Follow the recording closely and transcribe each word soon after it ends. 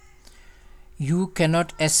You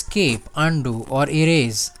cannot escape, undo, or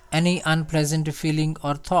erase any unpleasant feeling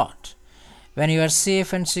or thought. When you are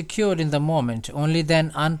safe and secure in the moment, only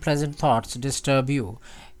then unpleasant thoughts disturb you.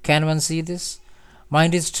 Can one see this?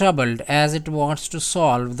 Mind is troubled as it wants to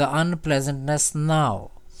solve the unpleasantness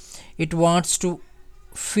now. It wants to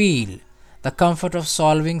feel the comfort of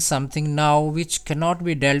solving something now which cannot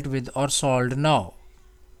be dealt with or solved now.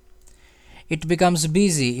 It becomes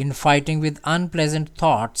busy in fighting with unpleasant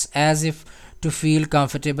thoughts as if to feel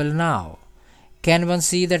comfortable now. Can one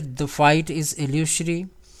see that the fight is illusory?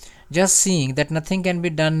 Just seeing that nothing can be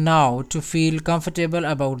done now to feel comfortable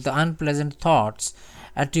about the unpleasant thoughts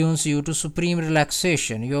attunes you to supreme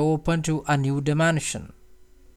relaxation. You are open to a new dimension.